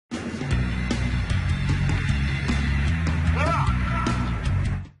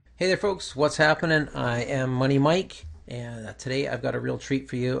Hey there, folks. What's happening? I am Money Mike, and today I've got a real treat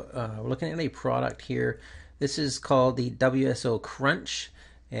for you. We're looking at a product here. This is called the WSO Crunch,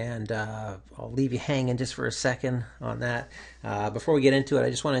 and I'll leave you hanging just for a second on that. Before we get into it, I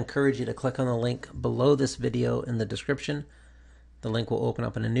just want to encourage you to click on the link below this video in the description. The link will open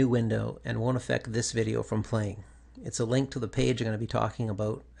up in a new window and won't affect this video from playing. It's a link to the page I'm going to be talking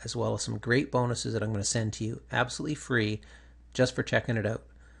about, as well as some great bonuses that I'm going to send to you absolutely free just for checking it out.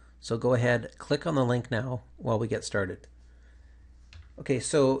 So go ahead, click on the link now while we get started. Okay,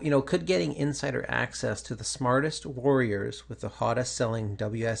 so, could getting insider access to the smartest warriors with the hottest selling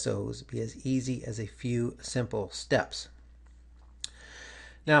WSOs be as easy as a few simple steps?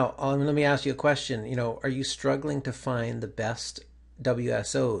 Now, let me ask you a question. Are you struggling to find the best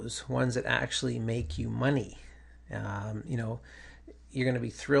WSOs, ones that actually make you money? You're going to be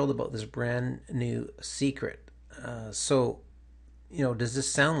thrilled about this brand new secret. Does this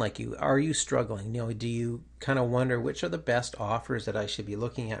sound like you? Are you struggling? Do you kind of wonder which are the best offers that I should be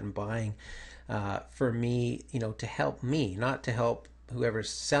looking at and buying for me, to help me, not to help whoever's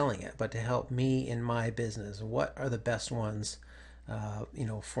selling it, but to help me in my business? What are the best ones,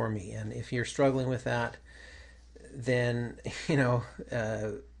 for me? And if you're struggling with that, then, you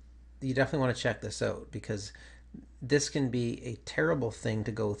definitely want to check this out, because this can be a terrible thing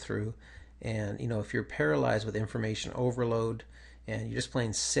to go through. And, if you're paralyzed with information overload, and you're just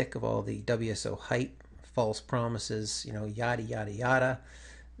plain sick of all the WSO hype, false promises, yada, yada, yada,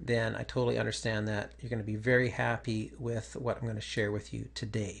 then I totally understand that. You're going to be very happy with what I'm going to share with you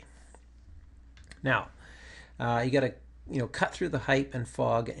today. Now, you got to, cut through the hype and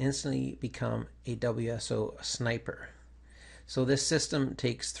fog and instantly become a WSO sniper. So this system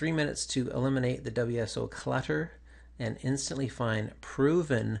takes 3 minutes to eliminate the WSO clutter and instantly find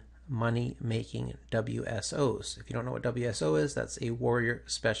proven money-making WSOs. If you don't know what WSO is, that's a Warrior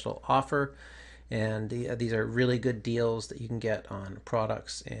Special Offer, and these are really good deals that you can get on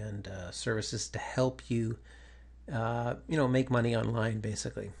products and services to help you, make money online,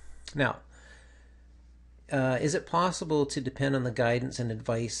 basically. Now, is it possible to depend on the guidance and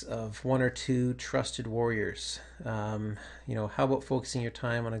advice of one or two trusted warriors? How about focusing your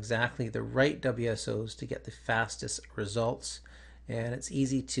time on exactly the right WSOs to get the fastest results? And it's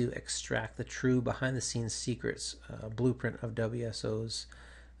easy to extract the true behind-the-scenes secrets, blueprint of WSOs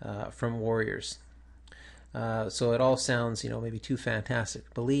from warriors. So it all sounds, maybe too fantastic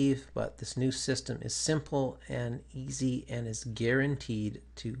to believe, but this new system is simple and easy and is guaranteed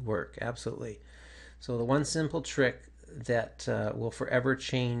to work. Absolutely. So the one simple trick that will forever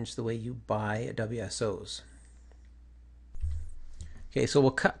change the way you buy WSOs. Okay, so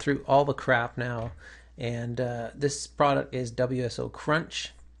we'll cut through all the crap now. And this product is WSO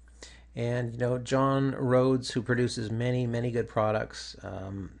Crunch. And, John Rhodes, who produces many, many good products,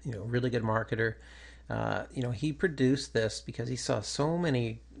 really good marketer, he produced this because he saw so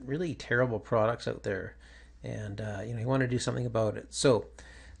many really terrible products out there. And, he wanted to do something about it. So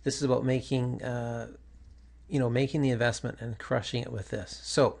this is about making the investment and crushing it with this.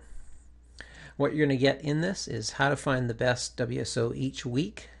 So what you're going to get in this is how to find the best WSO each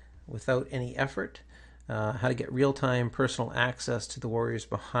week without any effort. How to get real-time personal access to the warriors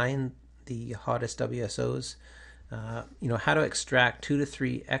behind the hottest WSOs. How to extract 2 to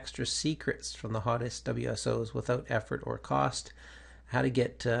 3 extra secrets from the hottest WSOs without effort or cost. How to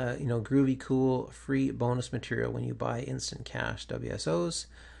get groovy, cool, free bonus material when you buy instant cash WSOs.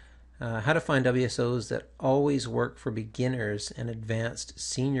 How to find WSOs that always work for beginners and advanced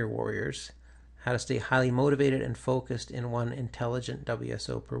senior warriors. How to stay highly motivated and focused in one intelligent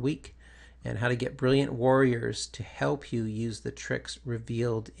WSO per week. And how to get brilliant warriors to help you use the tricks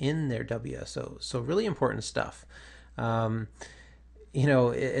revealed in their WSOs. So really important stuff. And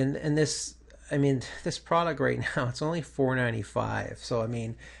this, this product right now, it's only $4.95. So,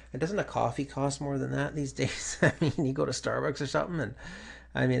 doesn't a coffee cost more than that these days? You go to Starbucks or something,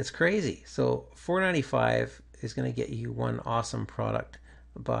 and it's crazy. So $4.95 is going to get you one awesome product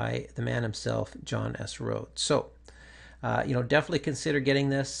by the man himself, John S. Rhodes. So, definitely consider getting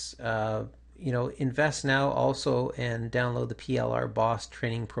this. Invest now also and download the PLR Boss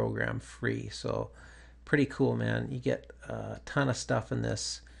training program free. So pretty cool, man. You get a ton of stuff in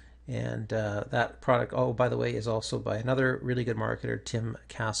this. And that product, oh, by the way, is also by another really good marketer, Tim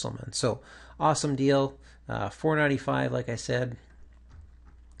Castleman. So awesome deal. $4.95, like I said.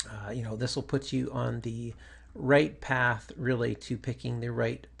 This will put you on the right path, really, to picking the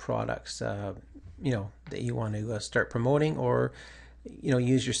right products, that you want to start promoting or,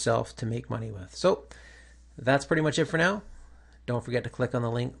 use yourself to make money with. So that's pretty much it for now. Don't forget to click on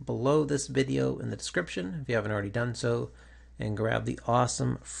the link below this video in the description if you haven't already done so. and grab the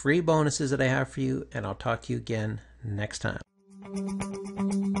awesome free bonuses that I have for you, and I'll talk to you again next time.